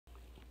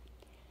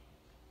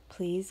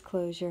Please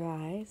close your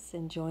eyes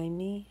and join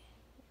me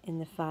in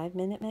the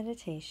 5-minute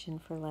meditation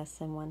for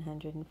Lesson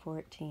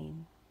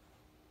 114.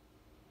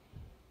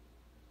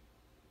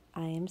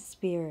 I am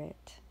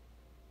Spirit.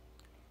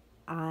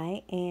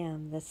 I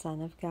am the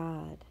Son of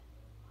God.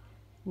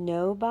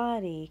 No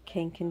body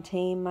can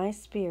contain my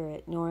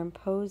spirit nor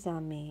impose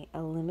on me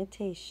a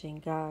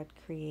limitation God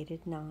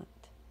created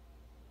not.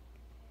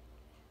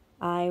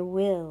 I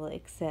will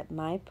accept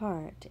my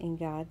part in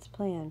God's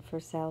plan for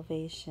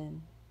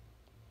salvation.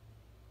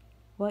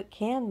 What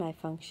can my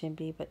function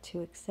be but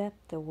to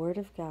accept the Word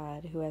of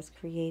God who has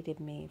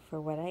created me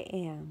for what I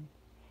am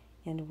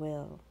and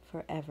will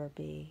forever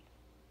be?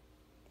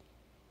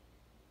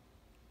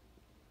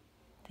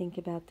 Think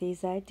about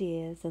these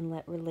ideas and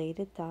let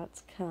related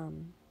thoughts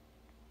come.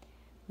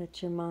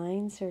 Let your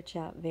mind search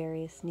out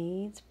various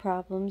needs,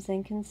 problems,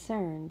 and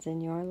concerns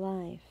in your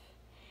life,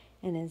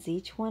 and as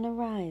each one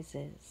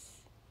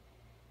arises,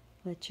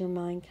 let your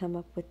mind come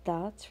up with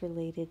thoughts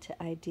related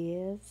to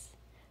ideas,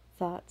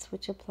 thoughts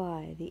which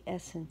apply the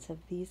essence of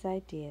these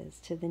ideas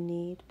to the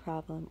need,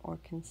 problem, or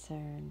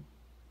concern.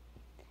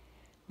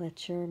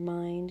 Let your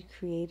mind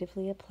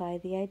creatively apply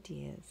the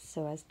ideas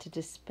so as to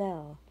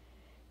dispel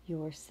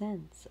your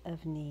sense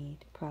of need,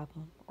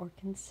 problem, or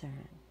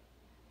concern.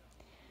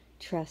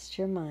 Trust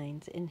your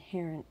mind's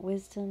inherent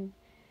wisdom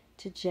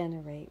to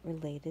generate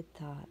related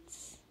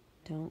thoughts.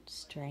 Don't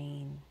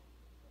strain.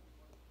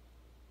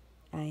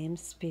 I am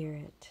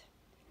Spirit.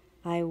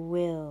 I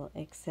will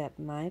accept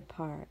my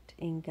part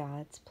in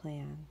God's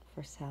plan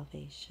for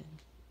salvation.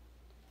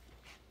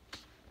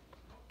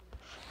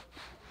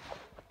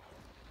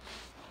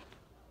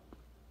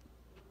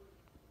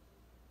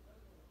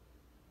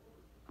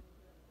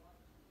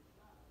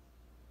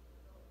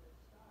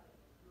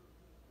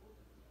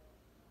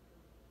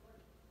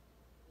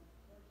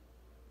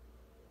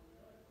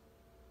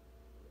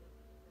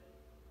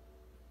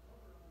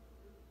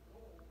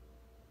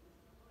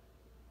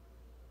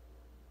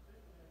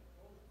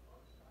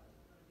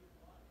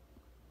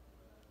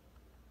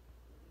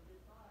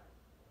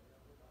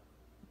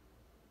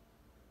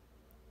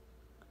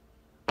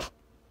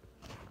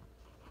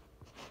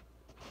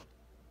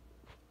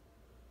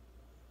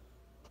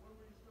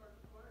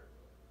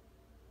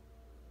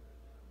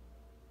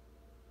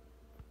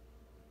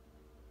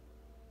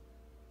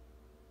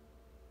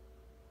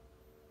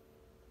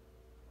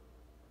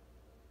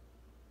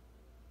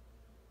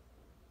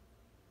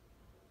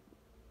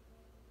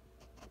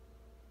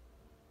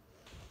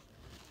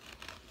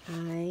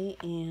 I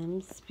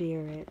am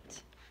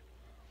Spirit.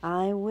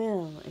 I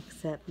will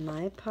accept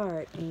my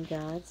part in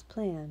God's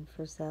plan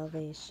for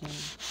salvation.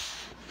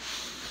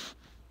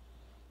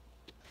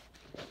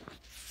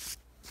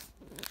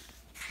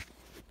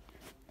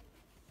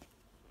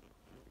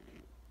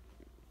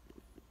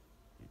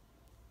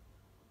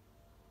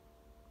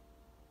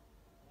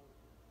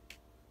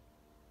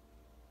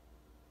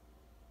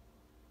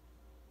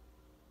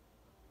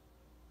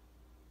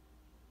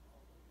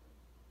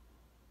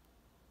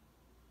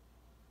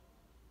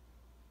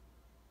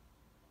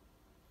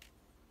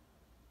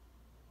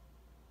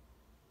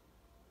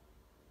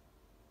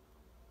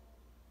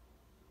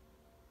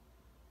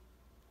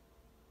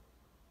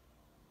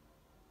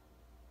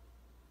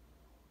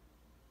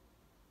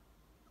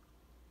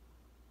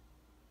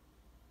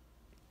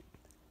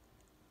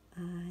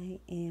 I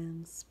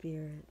am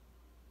Spirit.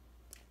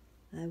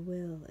 I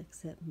will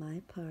accept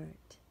my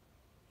part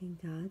in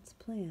God's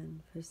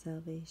plan for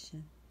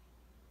salvation.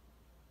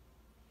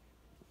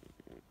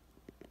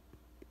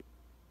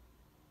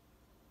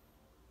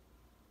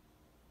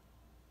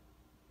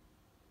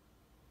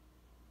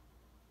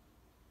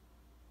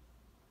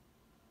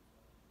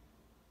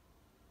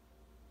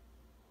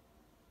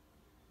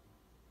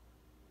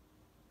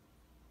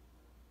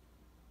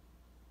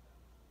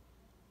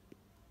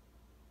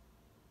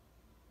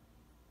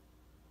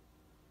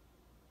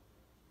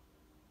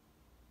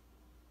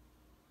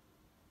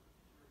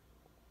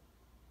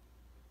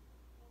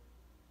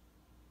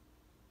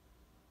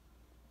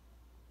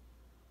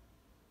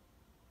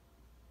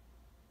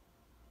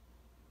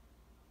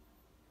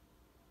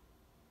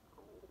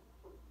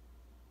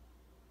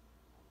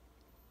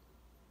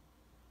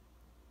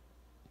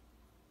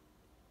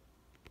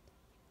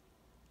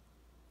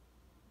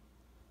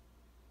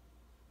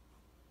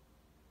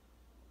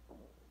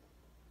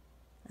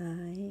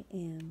 I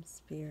am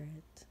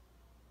Spirit.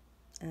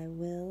 I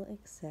will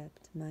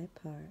accept my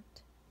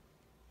part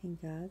in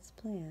God's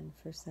plan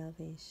for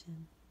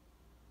salvation.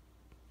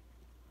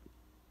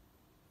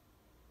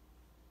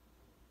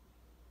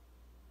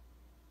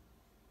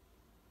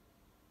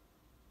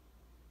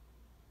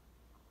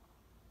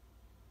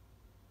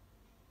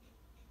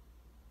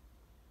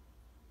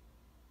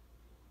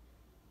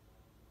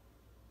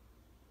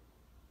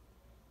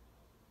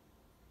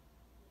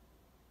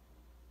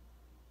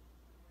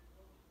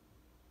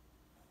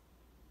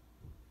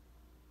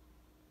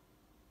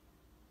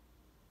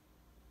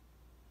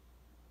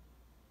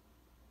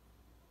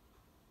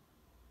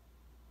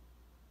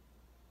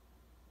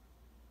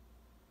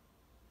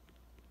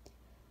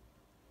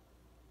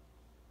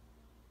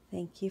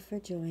 Thank you for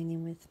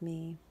joining with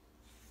me.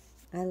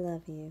 I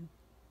love you.